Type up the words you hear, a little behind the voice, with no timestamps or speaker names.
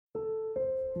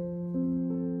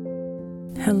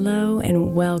Hello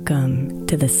and welcome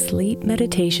to the Sleep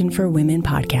Meditation for Women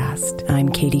podcast. I'm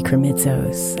Katie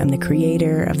Kremitzos. I'm the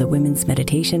creator of the Women's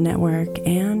Meditation Network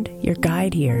and your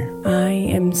guide here. I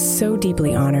am so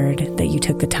deeply honored that you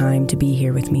took the time to be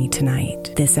here with me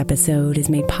tonight. This episode is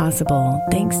made possible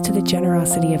thanks to the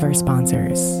generosity of our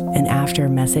sponsors. And after a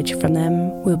message from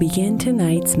them, we'll begin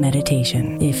tonight's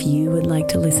meditation. If you would like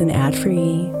to listen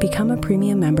ad-free, become a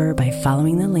premium member by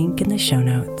following the link in the show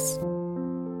notes.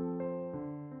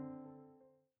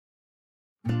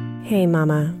 Hey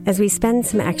Mama, as we spend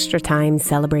some extra time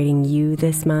celebrating you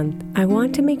this month, I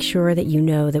want to make sure that you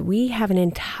know that we have an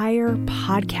entire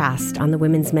podcast on the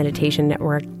Women's Meditation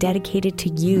Network dedicated to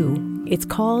you. It's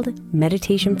called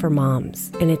Meditation for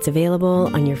Moms, and it's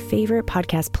available on your favorite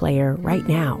podcast player right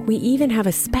now. We even have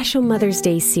a special Mother's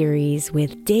Day series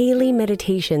with daily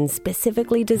meditations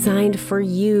specifically designed for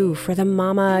you, for the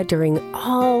mama, during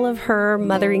all of her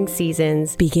mothering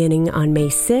seasons, beginning on May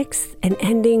 6th and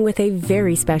ending with a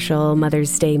very special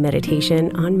Mother's Day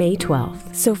meditation on May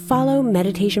 12th. So follow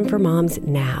Meditation for Moms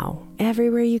now,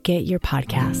 everywhere you get your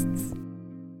podcasts.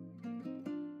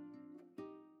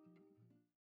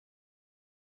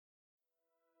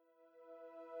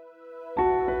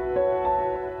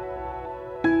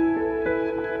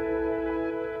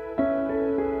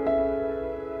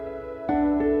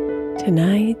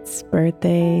 Tonight's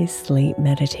birthday sleep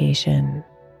meditation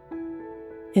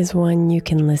is one you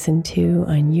can listen to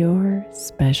on your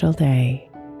special day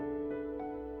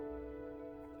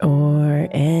or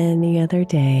any other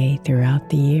day throughout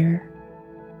the year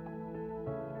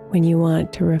when you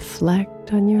want to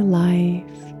reflect on your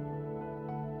life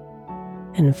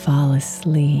and fall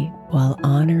asleep while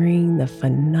honoring the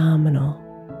phenomenal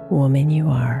woman you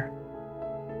are.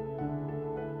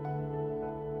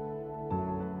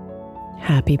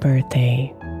 Happy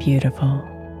birthday, beautiful.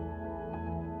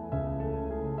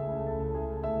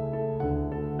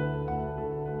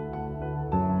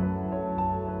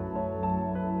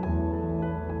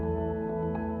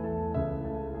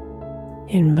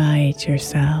 Invite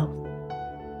yourself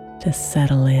to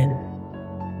settle in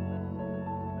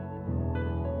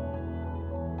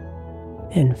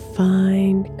and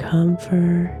find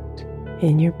comfort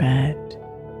in your bed.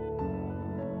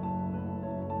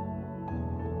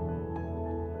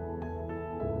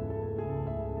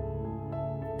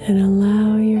 And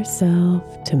allow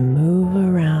yourself to move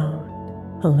around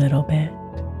a little bit,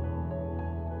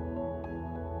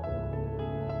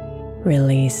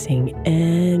 releasing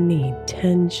any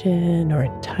tension or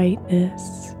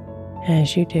tightness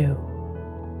as you do.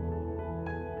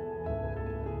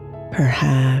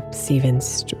 Perhaps even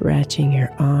stretching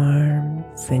your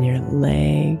arms and your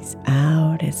legs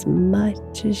out as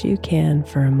much as you can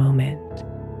for a moment.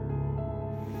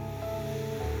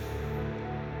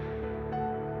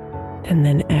 And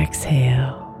then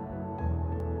exhale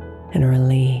and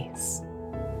release,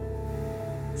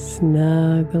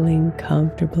 snuggling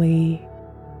comfortably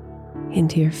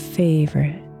into your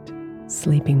favorite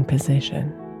sleeping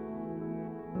position.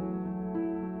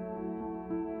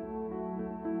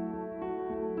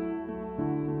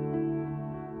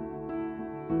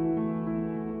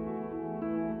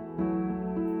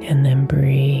 And then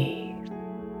breathe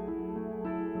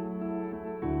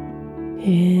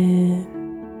in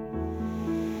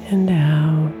and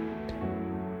out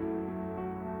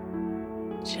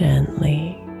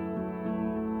gently,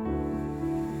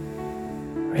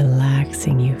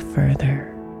 relaxing you further.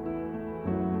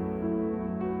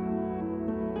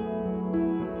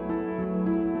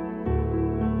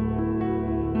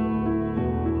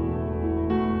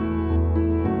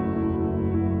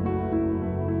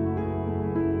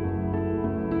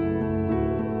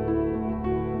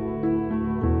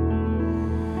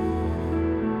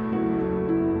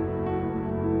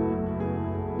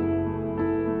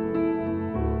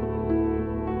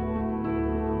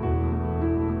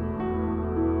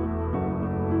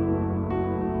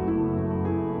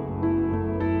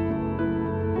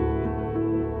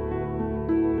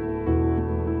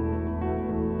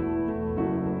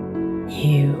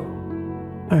 You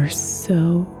are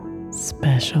so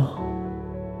special.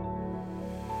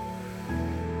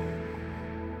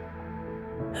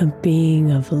 A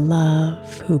being of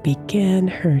love who began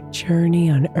her journey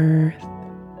on earth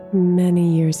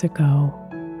many years ago.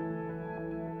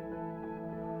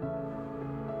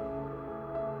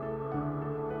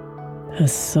 A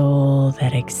soul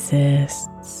that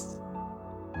exists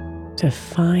to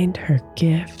find her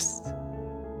gifts,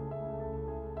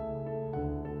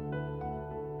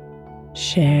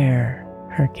 share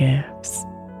her gifts,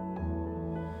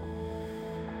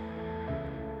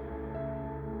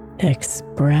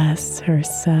 express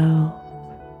herself,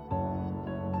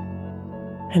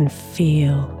 and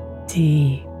feel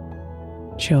deep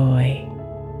joy.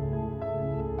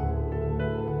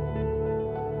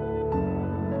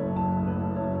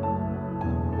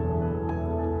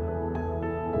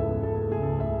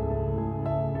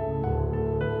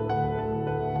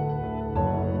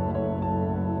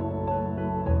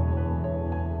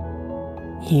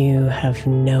 You have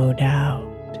no doubt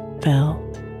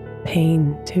felt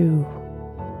pain too,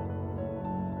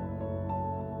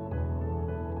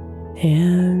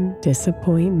 and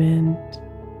disappointment,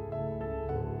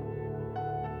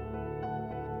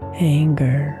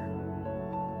 anger,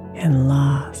 and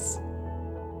loss.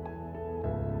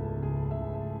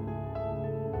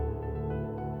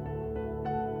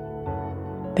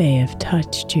 They have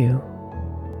touched you.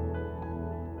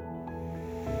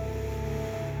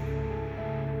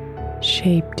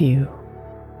 Shaped you.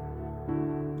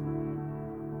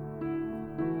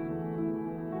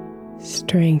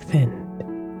 Strengthened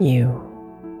you.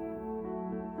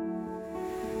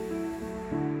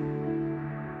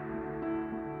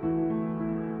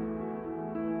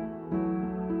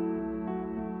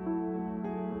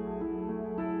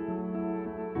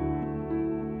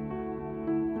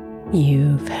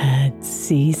 You've had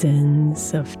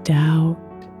seasons of doubt,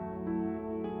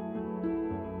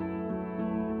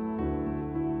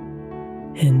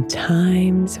 and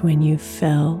times when you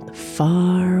felt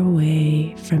far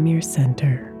away from your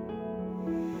center.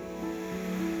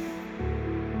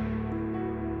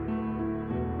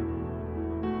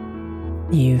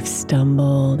 You've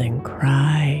stumbled and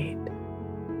cried,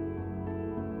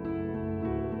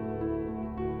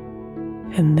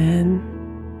 and then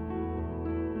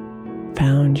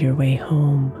found your way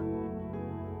home.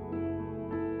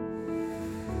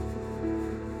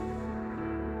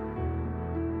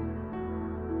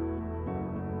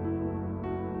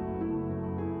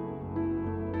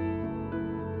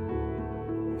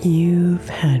 You've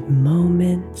had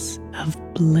moments of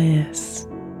bliss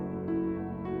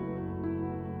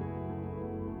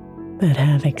that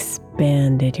have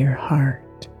expanded your heart.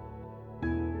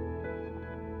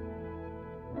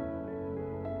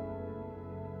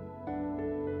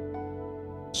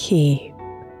 Keep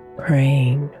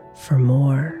praying for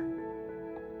more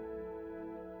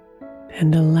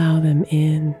and allow them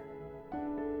in.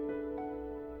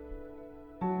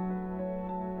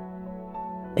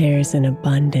 There's an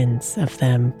abundance of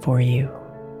them for you.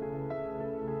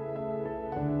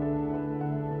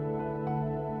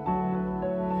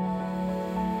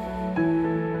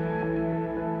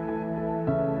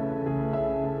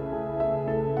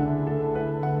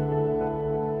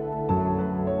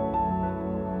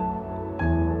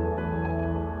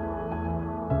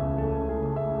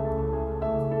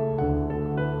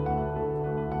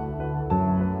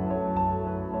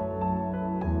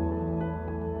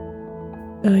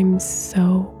 I'm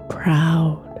so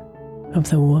proud of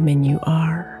the woman you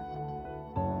are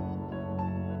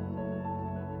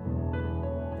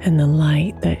and the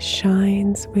light that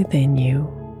shines within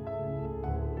you.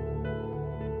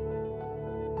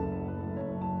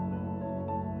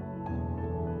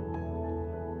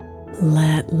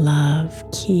 Let love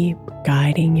keep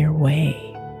guiding your way.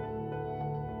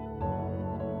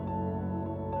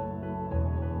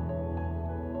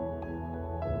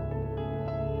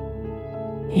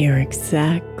 You're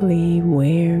exactly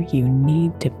where you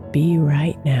need to be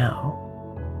right now.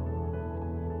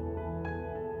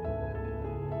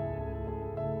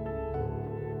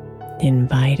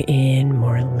 Invite in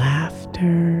more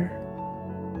laughter,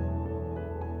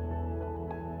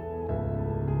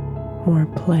 more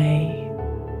play.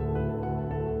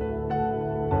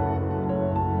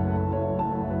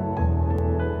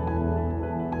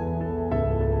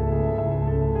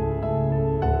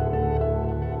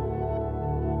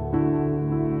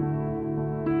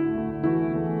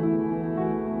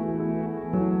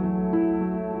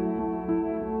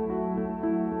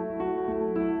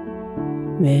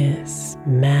 This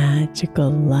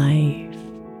magical life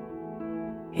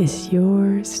is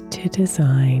yours to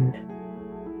design.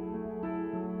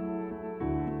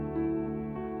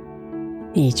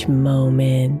 Each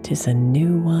moment is a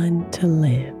new one to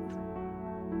live.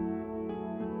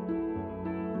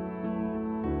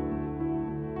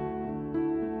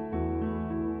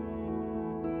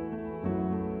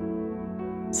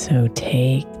 So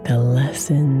take the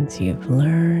lessons you've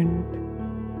learned,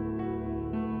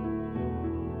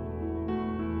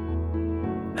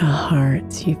 the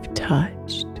hearts you've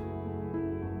touched,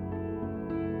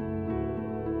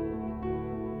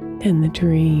 and the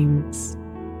dreams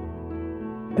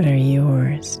that are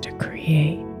yours to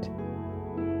create.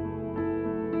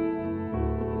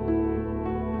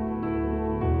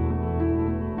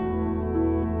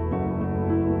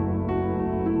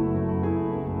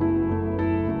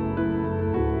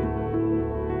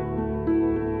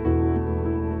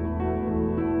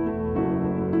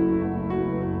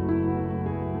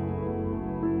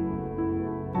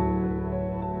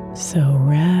 So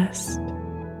rest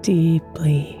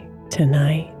deeply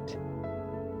tonight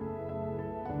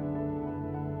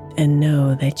and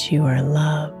know that you are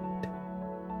loved,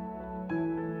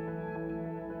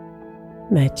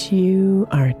 that you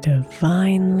are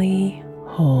divinely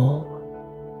whole.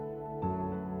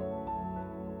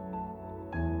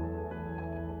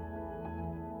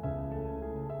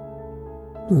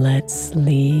 Let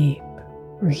sleep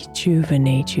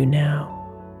rejuvenate you now.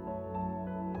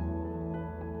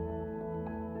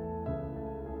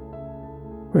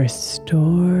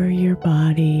 Restore your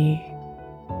body.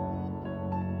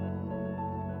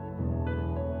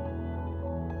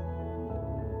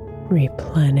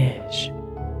 Replenish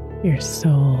your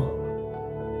soul.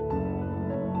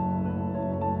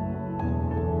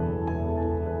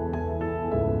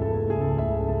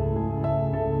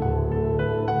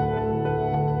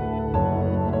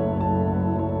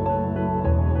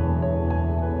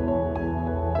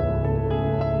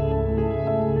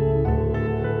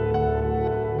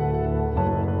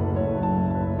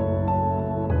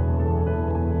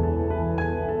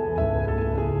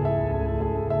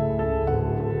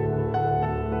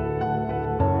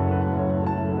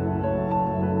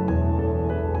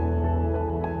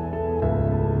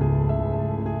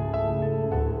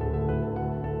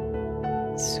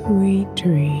 Sweet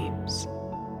dreams,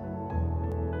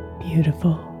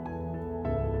 beautiful.